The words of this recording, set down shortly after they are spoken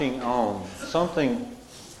On. Something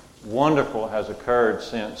wonderful has occurred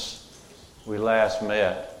since we last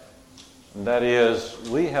met. And that is,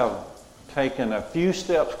 we have taken a few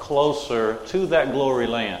steps closer to that glory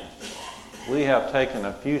land. We have taken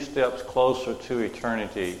a few steps closer to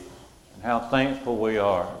eternity. And how thankful we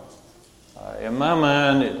are. In my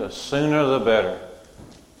mind, the sooner the better.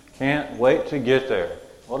 Can't wait to get there.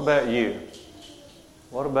 What about you?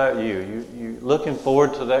 What about you? You looking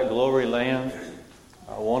forward to that glory land?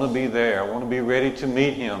 I want to be there. I want to be ready to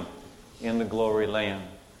meet Him in the glory land.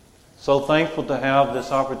 So thankful to have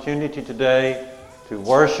this opportunity today to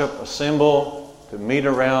worship, assemble, to meet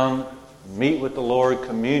around, meet with the Lord,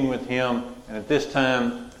 commune with Him. And at this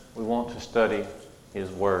time, we want to study His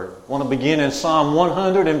Word. I want to begin in Psalm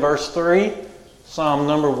 100 and verse 3. Psalm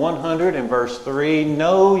number 100 and verse 3.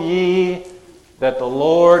 Know ye that the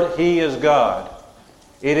Lord, He is God.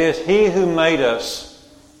 It is He who made us,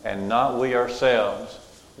 and not we ourselves.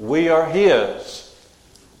 We are His.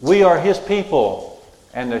 We are His people,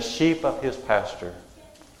 and the sheep of His pasture.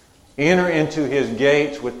 Enter into His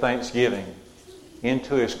gates with thanksgiving,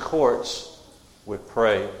 into His courts with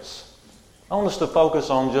praise. I want us to focus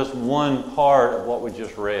on just one part of what we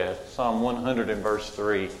just read. Psalm 100 and verse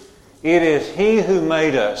 3. It is He who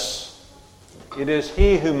made us. It is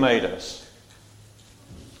He who made us.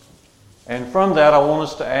 And from that, I want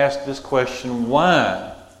us to ask this question,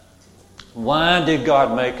 why? Why did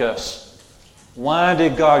God make us? Why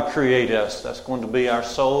did God create us? That's going to be our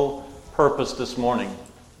sole purpose this morning.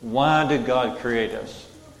 Why did God create us?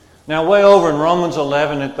 Now, way over in Romans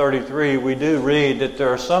 11 and 33, we do read that there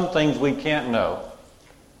are some things we can't know.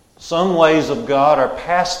 Some ways of God are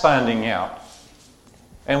past finding out.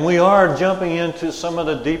 And we are jumping into some of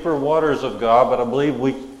the deeper waters of God, but I believe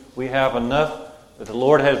we have enough that the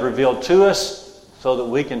Lord has revealed to us so that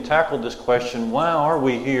we can tackle this question, why are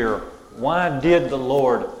we here? Why did the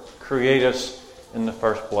Lord create us in the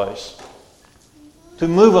first place? To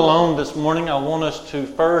move along this morning, I want us to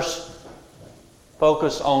first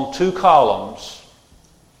focus on two columns.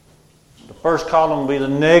 The first column will be the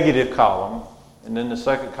negative column, and then the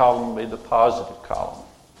second column will be the positive column.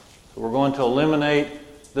 So we're going to eliminate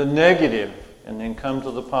the negative and then come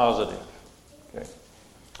to the positive. Okay.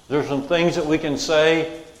 There's some things that we can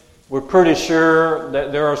say. We're pretty sure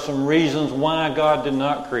that there are some reasons why God did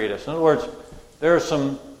not create us. In other words, there are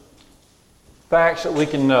some facts that we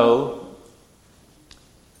can know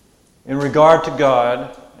in regard to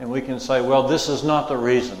God, and we can say, well, this is not the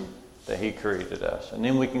reason that He created us. And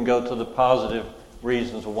then we can go to the positive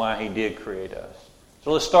reasons why He did create us.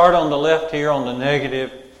 So let's start on the left here on the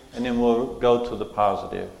negative, and then we'll go to the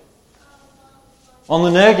positive. On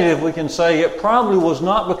the negative, we can say it probably was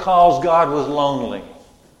not because God was lonely.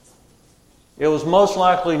 It was most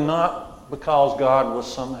likely not because God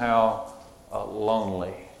was somehow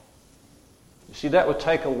lonely. You see, that would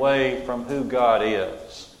take away from who God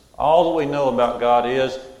is. All that we know about God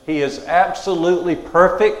is He is absolutely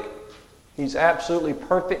perfect. He's absolutely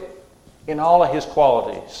perfect in all of His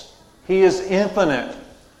qualities. He is infinite.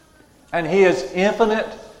 And He is infinite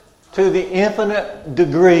to the infinite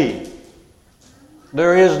degree.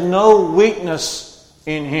 There is no weakness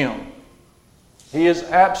in Him. He is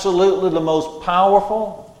absolutely the most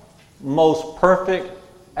powerful, most perfect,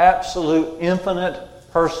 absolute, infinite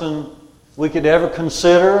person we could ever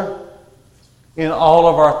consider in all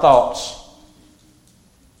of our thoughts.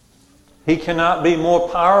 He cannot be more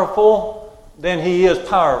powerful than He is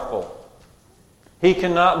powerful. He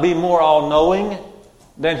cannot be more all-knowing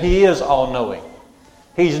than He is all-knowing.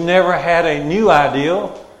 He's never had a new idea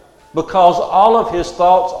because all of His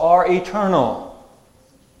thoughts are eternal.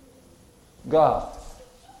 God.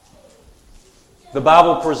 The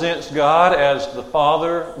Bible presents God as the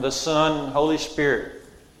Father, the Son, and Holy Spirit.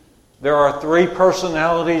 There are three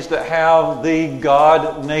personalities that have the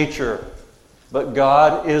God nature, but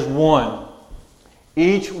God is one.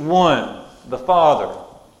 Each one, the Father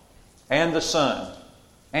and the Son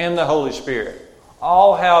and the Holy Spirit,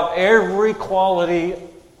 all have every quality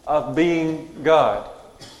of being God.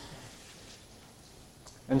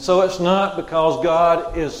 And so it's not because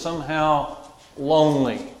God is somehow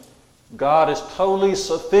lonely. God is totally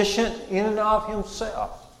sufficient in and of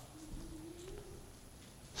Himself.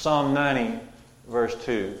 Psalm 90, verse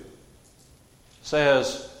 2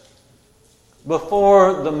 says,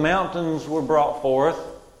 before the mountains were brought forth,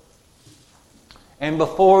 and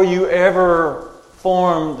before you ever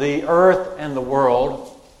formed the earth and the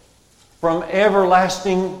world, from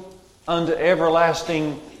everlasting unto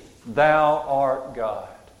everlasting, Thou art God.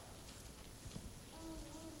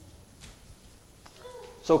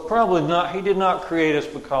 So probably not, He did not create us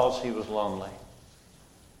because He was lonely.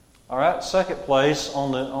 All right, second place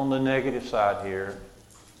on the negative side here.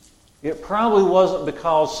 It probably wasn't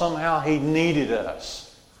because somehow He needed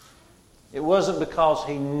us. It wasn't because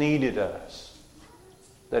He needed us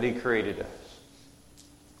that He created us.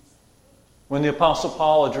 When the Apostle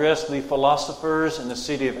Paul addressed the philosophers in the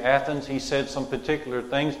city of Athens, he said some particular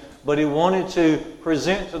things, but he wanted to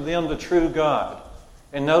present to them the true God.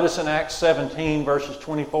 And notice in Acts 17, verses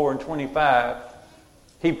 24 and 25,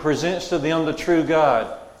 he presents to them the true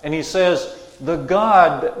God. And he says, the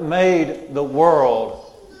God that made the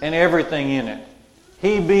world and everything in it,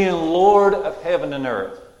 He being Lord of heaven and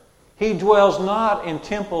earth, He dwells not in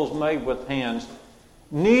temples made with hands,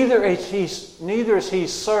 neither is He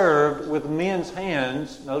served with men's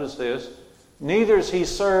hands, notice this, neither is He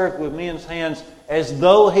served with men's hands as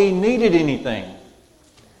though He needed anything,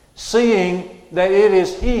 seeing that it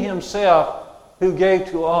is He Himself who gave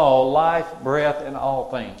to all life, breath, and all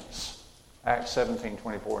things. Acts 17,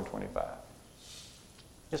 24 and 25.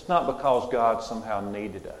 It's not because God somehow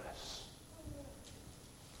needed us.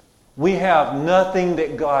 We have nothing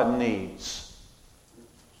that God needs.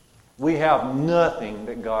 We have nothing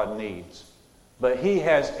that God needs. But He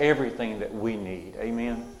has everything that we need.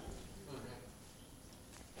 Amen?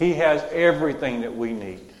 He has everything that we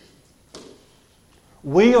need.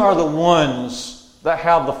 We are the ones that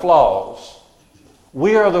have the flaws.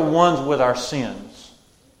 We are the ones with our sins.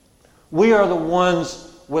 We are the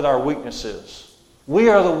ones with our weaknesses. We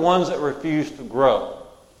are the ones that refuse to grow.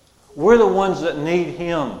 We're the ones that need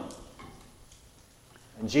Him.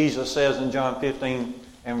 And Jesus says in John 15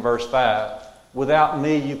 and verse 5, without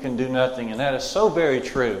me you can do nothing. And that is so very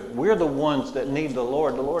true. We're the ones that need the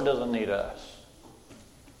Lord. The Lord doesn't need us.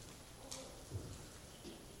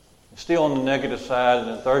 Still on the negative side,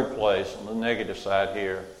 in third place, on the negative side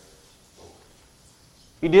here,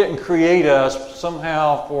 He didn't create us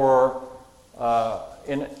somehow for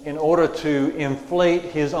in order to inflate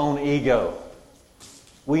His own ego.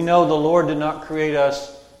 We know the Lord did not create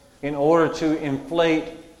us in order to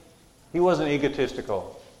inflate. He wasn't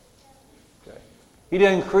egotistical. Okay. He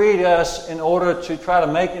didn't create us in order to try to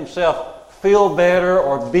make Himself feel better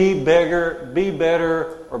or be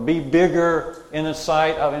better or be bigger in the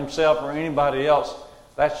sight of Himself or anybody else.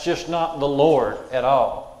 That's just not the Lord at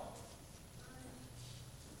all.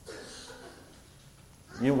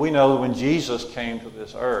 We know when Jesus came to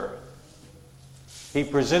this earth, He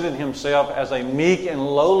presented Himself as a meek and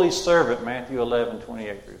lowly servant, Matthew 11,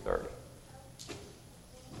 28 through 30.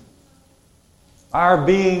 Our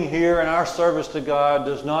being here and our service to God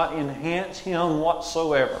does not enhance Him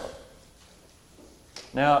whatsoever.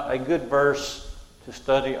 Now, a good verse to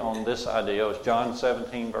study on this idea is John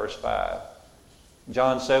 17, verse 5.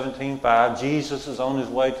 John 17, 5, Jesus is on His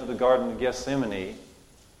way to the Garden of Gethsemane,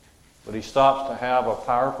 but He stops to have a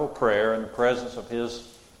powerful prayer in the presence of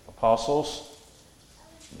His apostles.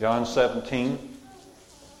 John 17,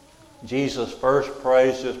 Jesus first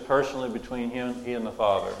prays just personally between He and the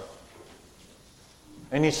Father.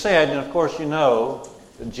 And He said, and of course you know,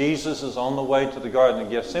 that Jesus is on the way to the Garden of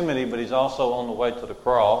Gethsemane, but He's also on the way to the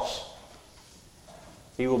cross.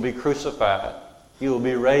 He will be crucified. He will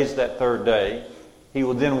be raised that third day. He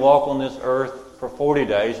will then walk on this earth for 40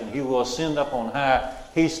 days, and He will ascend up on high.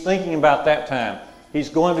 He's thinking about that time. He's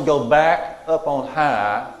going to go back up on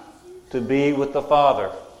high to be with the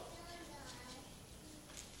Father.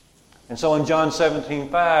 And so in John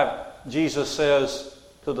 17:5, Jesus says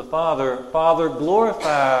to the Father, Father,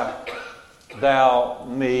 glorify Thou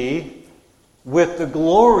me with the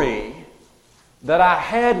glory that I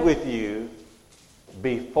had with You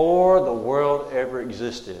before the world ever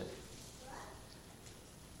existed.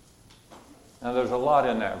 Now there's a lot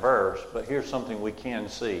in that verse, but here's something we can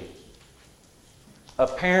see.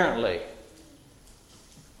 Apparently,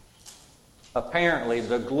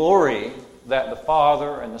 the glory that the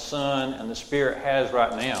Father and the Son and the Spirit has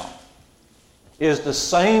right now is the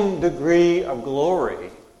same degree of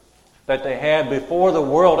glory that they had before the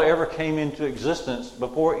world ever came into existence,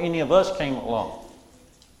 before any of us came along.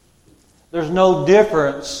 There's no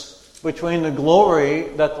difference between the glory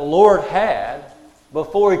that the Lord had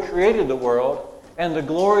before He created the world and the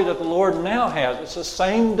glory that the Lord now has. It's the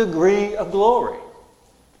same degree of glory.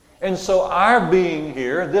 And so our being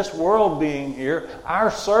here, this world being here, our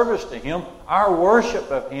service to Him, our worship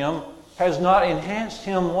of Him has not enhanced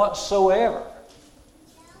Him whatsoever.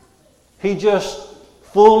 He just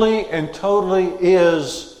fully and totally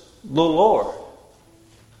is the Lord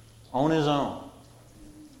on His own.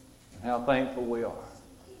 And how thankful we are.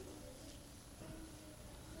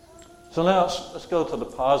 So now let's go to the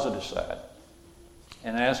positive side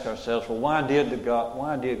and ask ourselves, well, why did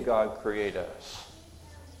God create us?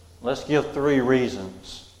 Let's give 3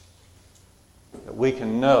 reasons that we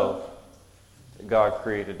can know that God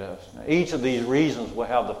created us. Now, each of these reasons will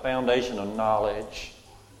have the foundation of knowledge,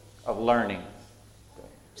 of learning.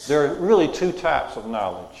 There are really two types of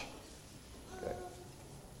knowledge. Okay.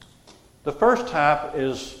 The first type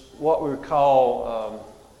is what we call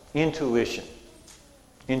intuition,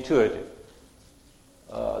 intuitive.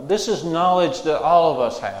 This is knowledge that all of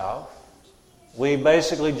us have. We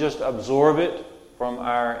basically just absorb it from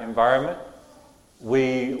our environment.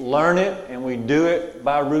 We learn it and we do it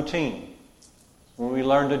by routine. When we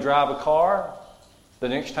learn to drive a car, the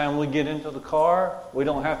next time we get into the car, we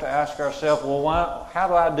don't have to ask ourselves, well, how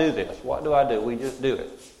do I do this? What do I do? We just do it.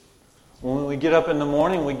 When we get up in the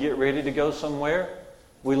morning, we get ready to go somewhere.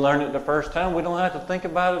 We learn it the first time. We don't have to think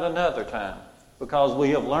about it another time because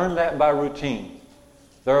we have learned that by routine.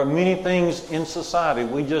 There are many things in society.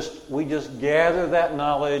 We just gather that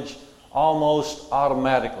knowledge almost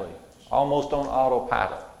automatically, almost on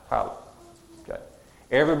autopilot. Okay.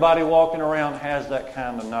 Everybody walking around has that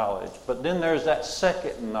kind of knowledge. But then there's that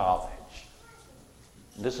second knowledge.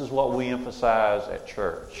 This is what we emphasize at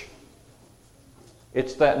church.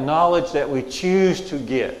 It's that knowledge that we choose to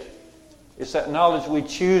get. It's that knowledge we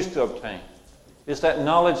choose to obtain. It's that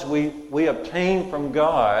knowledge we obtain from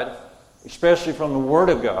God, especially from the Word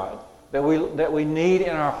of God, that we need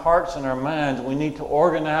in our hearts and our minds. We need to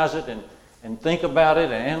organize it and think about it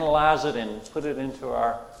and analyze it and put it into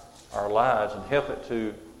our lives and help it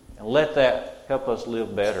to, and let that help us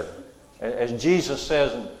live better. As Jesus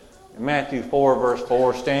says in Matthew 4, verse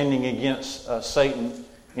 4, standing against Satan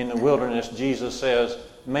in the wilderness, Jesus says,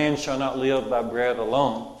 "Man shall not live by bread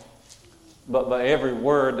alone, but by every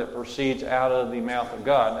word that proceeds out of the mouth of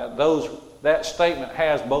God." Now, that statement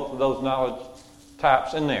has both of those knowledge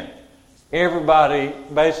types in there. Everybody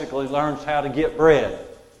basically learns how to get bread.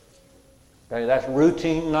 Okay, that's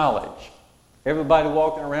routine knowledge. Everybody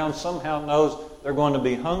walking around somehow knows they're going to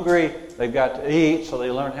be hungry, they've got to eat, so they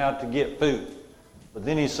learn how to get food. But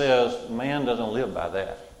then he says, man doesn't live by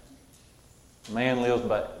that. Man lives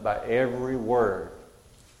by every word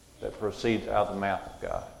that proceeds out of the mouth of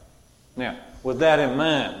God. Now, with that in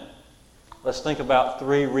mind, let's think about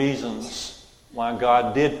 3 reasons why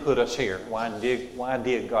God did put us here. Why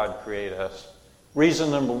did God create us?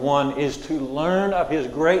 Reason number 1 is to learn of His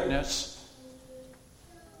greatness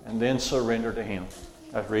and then surrender to Him.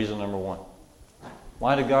 That's reason number 1.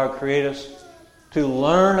 Why did God create us? To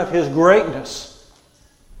learn of His greatness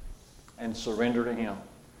and surrender to Him.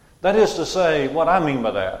 That is to say, what I mean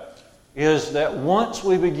by that is that once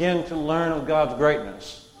we begin to learn of God's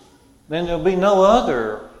greatness, then there'll be no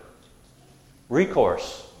other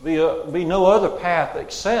recourse, be no other path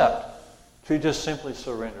except to just simply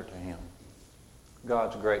surrender to Him.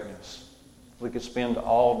 God's greatness. We could spend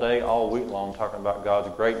all day, all week long talking about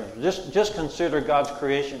God's greatness. Just consider God's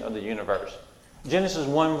creation of the universe. Genesis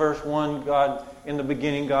 1 verse 1, in the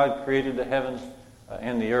beginning God created the heavens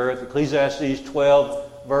and the earth. Ecclesiastes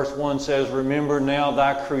 12 verse 1 says, "Remember now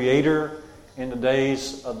thy Creator in the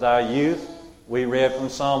days of thy youth." We read from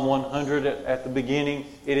Psalm 100 at the beginning,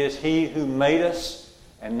 "It is He who made us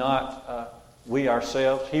and not we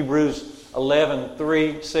ourselves." Hebrews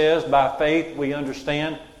 11:3 says, "By faith we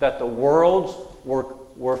understand that the worlds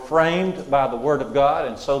were framed by the Word of God,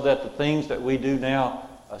 and so that the things that we do now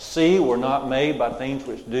see were not made by things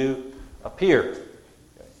which do appear."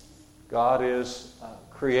 God is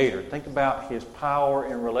Creator. Think about His power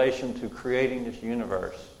in relation to creating this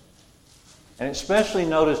universe. And especially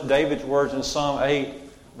notice David's words in Psalm 8,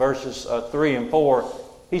 verses 3 and 4.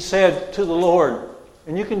 He said to the Lord,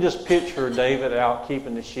 and you can just picture David out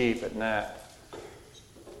keeping the sheep at night.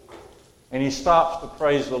 And he stops to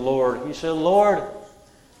praise the Lord. He said, "Lord,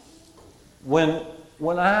 when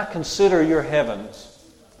I consider your heavens,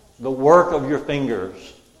 the work of your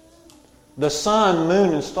fingers, the sun,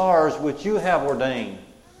 moon, and stars which you have ordained,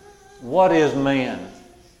 what is man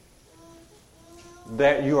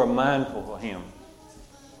that you are mindful of him?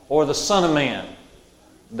 Or the Son of Man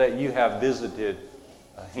that you have visited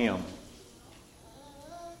him?"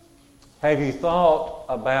 Have you thought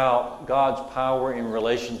about God's power in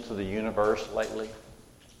relation to the universe lately?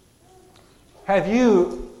 Have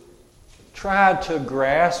you tried to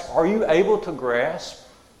grasp, are you able to grasp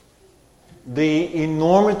the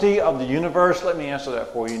enormity of the universe? Let me answer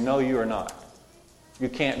that for you. No, you are not. You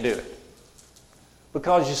can't do it.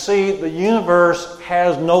 Because you see, the universe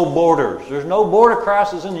has no borders. There's no border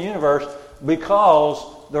crosses in the universe because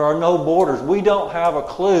there are no borders. We don't have a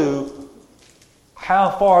clue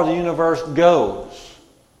how far the universe goes.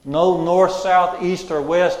 No north, south, east, or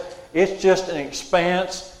west. It's just an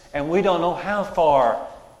expanse, and we don't know how far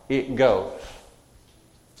it goes.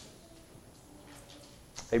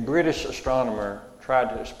 A British astronomer tried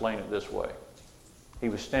to explain it this way. He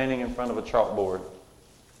was standing in front of a chalkboard.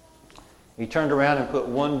 He turned around and put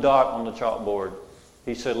one dot on the chalkboard.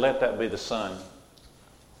 He said, "Let that be the sun."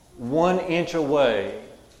 1 inch away,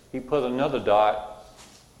 he put another dot.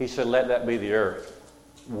 He said, "Let that be the earth."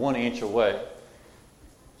 1 inch away.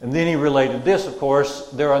 And then he related this, of course.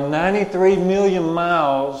 There are 93 million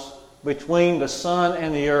miles between the sun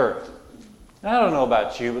and the earth. Now, I don't know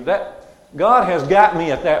about you, but God has got me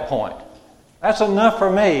at that point. That's enough for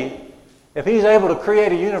me. If He's able to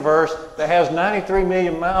create a universe that has 93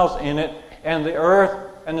 million miles in it, and the earth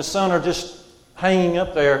and the sun are just hanging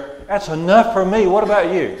up there, that's enough for me. What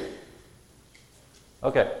about you?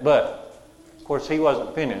 Okay, but, of course, he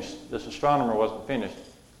wasn't finished. This astronomer wasn't finished.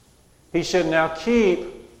 He said, now keep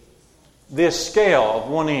this scale of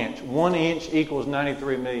 1 inch. 1 inch equals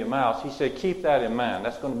 93 million miles. He said, keep that in mind.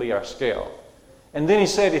 That's going to be our scale. And then he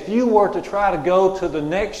said, if you were to try to go to the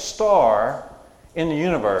next star in the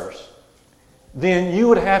universe, then you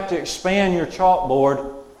would have to expand your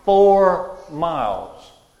chalkboard 4 miles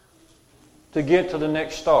to get to the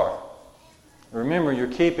next star. Remember, you're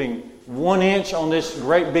keeping 1 inch on this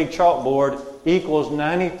great big chalkboard equals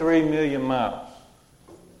 93 million miles.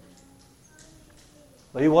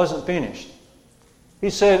 But he wasn't finished. He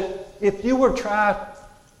said, if you were to try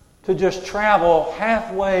to just travel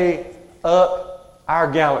halfway up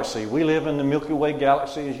our galaxy, we live in the Milky Way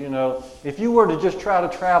galaxy, as you know. If you were to just try to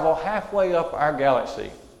travel halfway up our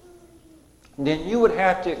galaxy, then you would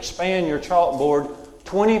have to expand your chalkboard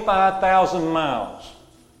 25,000 miles.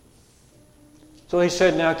 So he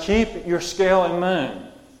said, now keep your scale in mind.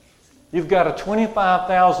 You've got a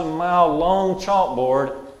 25,000 mile long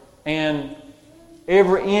chalkboard, and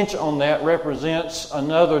every inch on that represents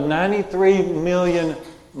another 93 million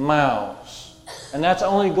miles. And that's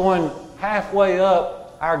only going halfway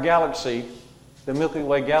up our galaxy, the Milky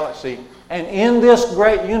Way galaxy. And in this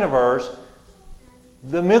great universe,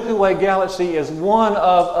 the Milky Way galaxy is one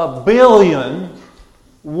of a billion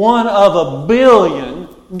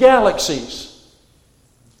galaxies.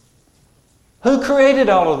 Who created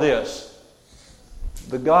all of this?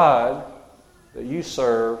 The God that you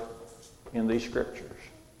serve in these scriptures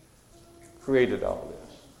created all of this.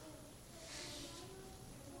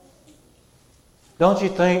 Don't you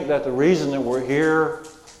think that the reason that we're here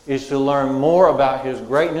is to learn more about His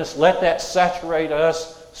greatness? Let that saturate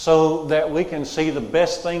us so that we can see the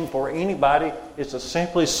best thing for anybody is to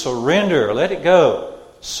simply surrender. Let it go.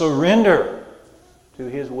 Surrender to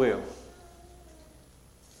His will.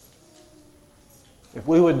 If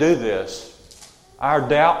we would do this, our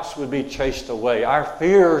doubts would be chased away. Our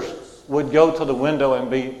fears would go to the window and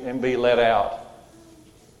be let out.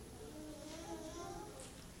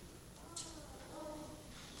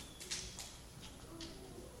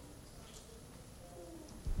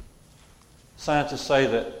 Scientists say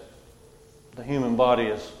that the human body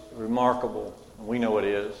is remarkable, and we know it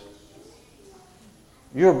is.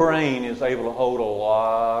 Your brain is able to hold a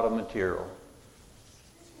lot of material.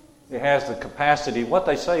 It has the capacity, what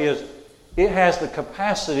they say is, it has the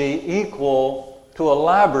capacity equal to a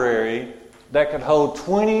library that could hold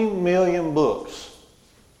 20 million books.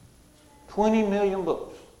 20 million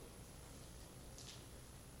books.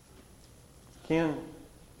 Ken,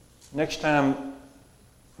 next time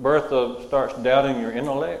Bertha starts doubting your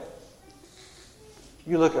intellect,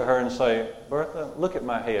 you look at her and say, Bertha, look at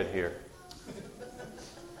my head here.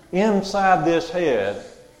 Inside this head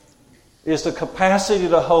is the capacity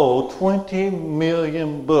to hold 20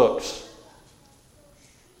 million books.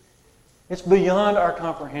 It's beyond our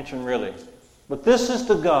comprehension, really. But this is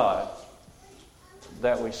the God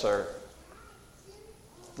that we serve.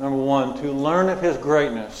 Number one, to learn of His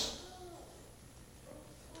greatness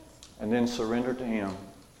and then surrender to Him.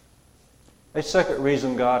 A second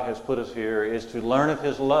reason God has put us here is to learn of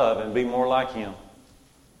His love and be more like Him.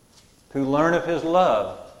 To learn of His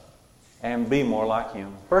love and be more like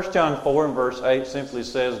Him. 1 John 4 and verse 8 simply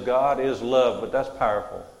says, God is love, but that's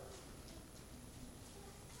powerful.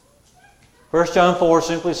 1 John 4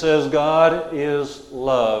 simply says, God is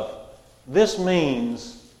love. This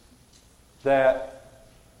means that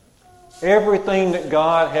everything that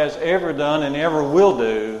God has ever done and ever will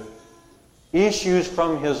do issues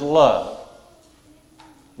from His love.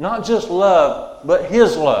 Not just love, but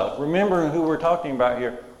His love. Remember who we're talking about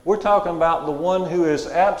here. We're talking about the one who is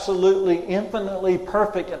absolutely, infinitely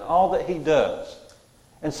perfect in all that He does.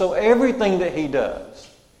 And so everything that He does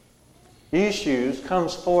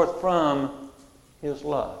comes forth from His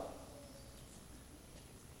love.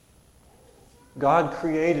 God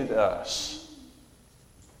created us.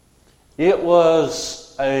 It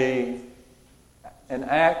was an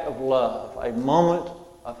act of love, a moment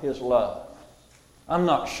of His love. I'm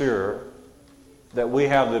not sure that we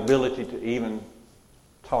have the ability to even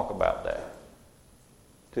talk about that,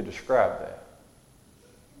 to describe that.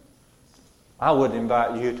 I would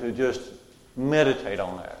invite you to just meditate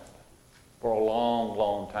on that for a long,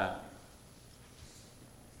 long time.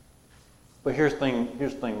 But here's the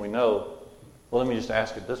thing we know. Well, let me just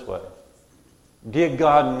ask it this way. Did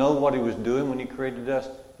God know what He was doing when He created us?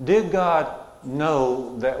 Did God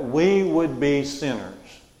know that we would be sinners?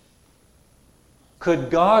 Could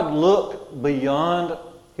God look beyond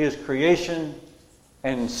His creation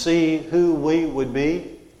and see who we would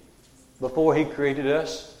be before He created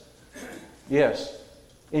us? Yes.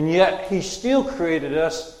 And yet He still created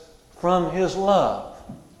us from His love.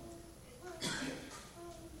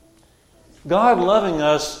 God loving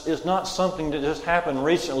us is not something that just happened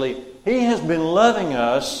recently. He has been loving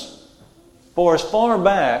us for as far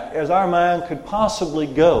back as our mind could possibly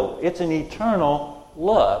go. It's an eternal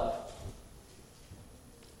love.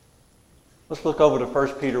 Let's look over to 1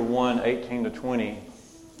 Peter 1, 18 to 20,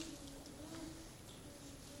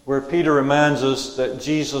 where Peter reminds us that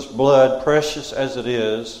Jesus' blood, precious as it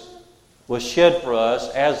is, was shed for us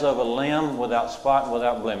as of a lamb without spot and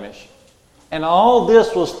without blemish. And all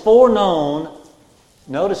this was foreknown.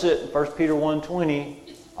 Notice it in 1 Peter 1:20.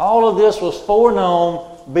 All of this was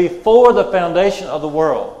foreknown before the foundation of the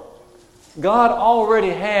world. God already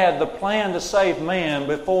had the plan to save man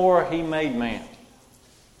before He made man.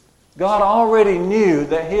 God already knew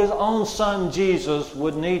that His own Son Jesus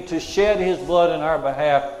would need to shed His blood in our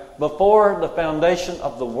behalf before the foundation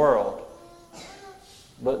of the world.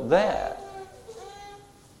 But that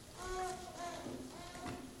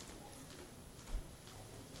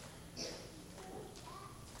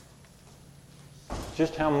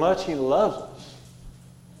just how much He loves us.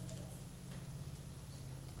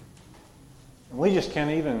 And we just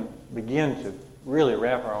can't even begin to really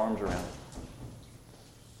wrap our arms around it.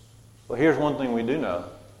 Well, here's one thing we do know.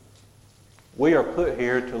 We are put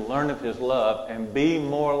here to learn of His love and be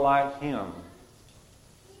more like Him.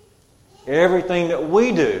 Everything that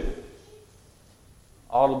we do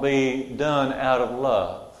ought to be done out of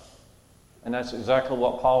love. And that's exactly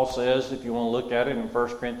what Paul says, if you want to look at it, in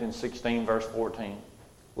 1 Corinthians 16, verse 14.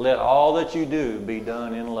 Let all that you do be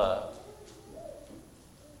done in love.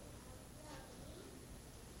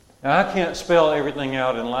 Now, I can't spell everything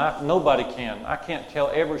out in life. Nobody can. I can't tell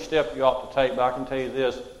every step you ought to take, but I can tell you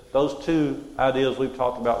this. Those two ideas we've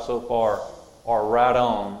talked about so far are right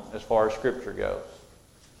on as far as Scripture goes.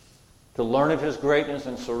 To learn of His greatness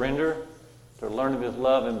and surrender, to learn of His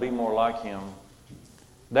love and be more like Him.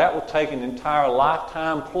 That will take an entire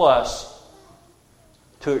lifetime plus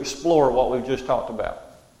to explore what we've just talked about.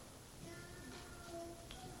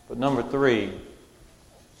 But number 3,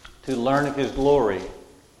 to learn of His glory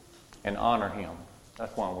and honor Him.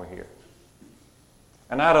 That's why we're here.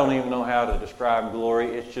 And I don't even know how to describe glory.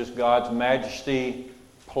 It's just God's majesty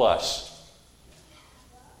plus.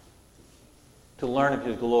 To learn of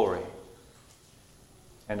His glory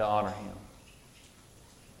and to honor Him.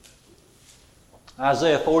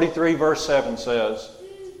 Isaiah 43 verse 7 says,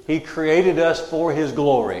 He created us for His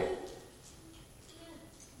glory.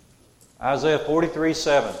 Isaiah 43,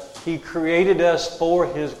 7. He created us for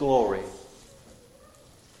His glory.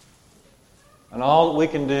 And all that we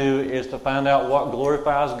can do is to find out what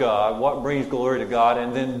glorifies God, what brings glory to God,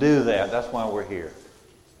 and then do that. That's why we're here.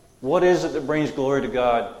 What is it that brings glory to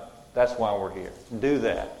God? That's why we're here. Do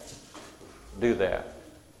that. Do that.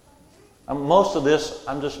 Most of this,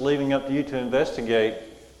 I'm just leaving up to you to investigate.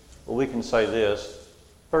 But we can say this.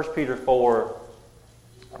 1 Peter 4,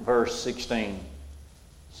 verse 16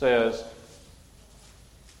 says,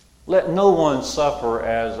 Let no one suffer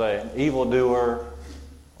as an evildoer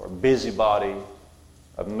or a busybody,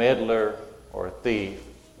 a meddler or a thief.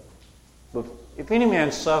 But if any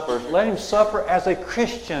man suffers, let him suffer as a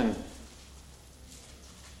Christian.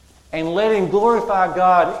 And let him glorify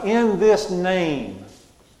God in this name,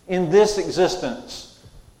 in this existence.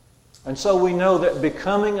 And so we know that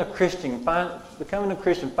becoming a Christian,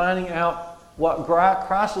 finding out what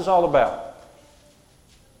Christ is all about,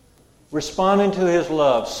 responding to His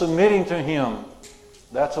love, submitting to Him,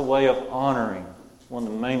 that's a way of honoring. One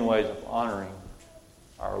of the main ways of honoring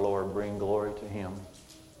our Lord, bring glory to Him.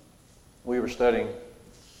 We were studying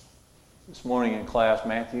this morning in class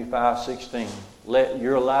Matthew 5:16. Let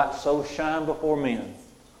your light so shine before men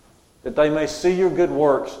that they may see your good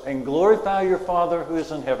works and glorify your Father who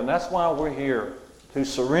is in heaven. That's why we're here, to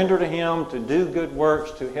surrender to Him, to do good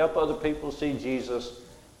works, to help other people see Jesus.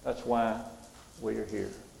 That's why we are here.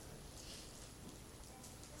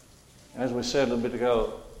 As we said a little bit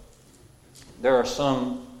ago, there are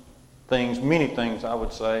some things, many things I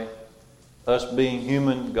would say. Us being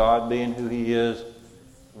human, God being who He is,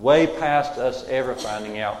 way past us ever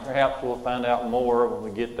finding out. Perhaps we'll find out more when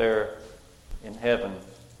we get there in heaven.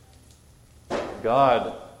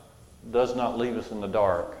 God does not leave us in the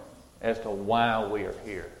dark as to why we are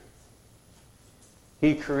here.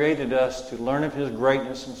 He created us to learn of His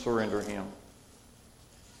greatness and surrender Him.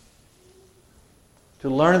 To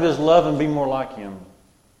learn of His love and be more like Him.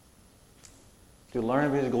 To learn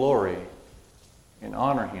of His glory and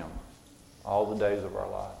honor Him all the days of our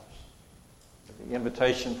lives. The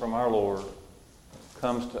invitation from our Lord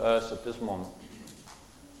comes to us at this moment.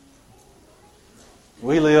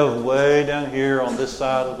 We live way down here on this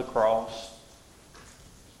side of the cross.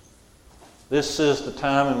 This is the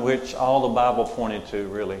time in which all the Bible pointed to,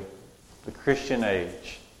 really. The Christian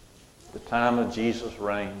age. The time of Jesus'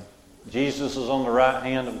 reign. Jesus is on the right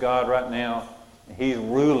hand of God right now, and He's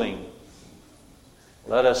ruling.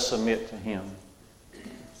 Let us submit to Him.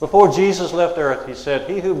 Before Jesus left earth, He said,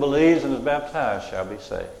 "He who believes and is baptized shall be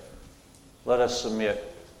saved." Let us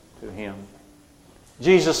submit to Him.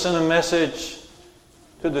 Jesus sent a message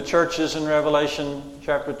to the churches in Revelation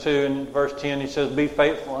chapter 2 and verse 10. He says, "Be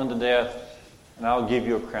faithful unto death, and I'll give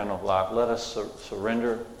you a crown of life." Let us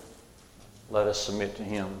surrender. Let us submit to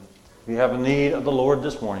Him. If you have a need of the Lord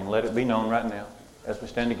this morning, let it be known right now as we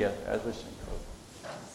stand together, as we sing.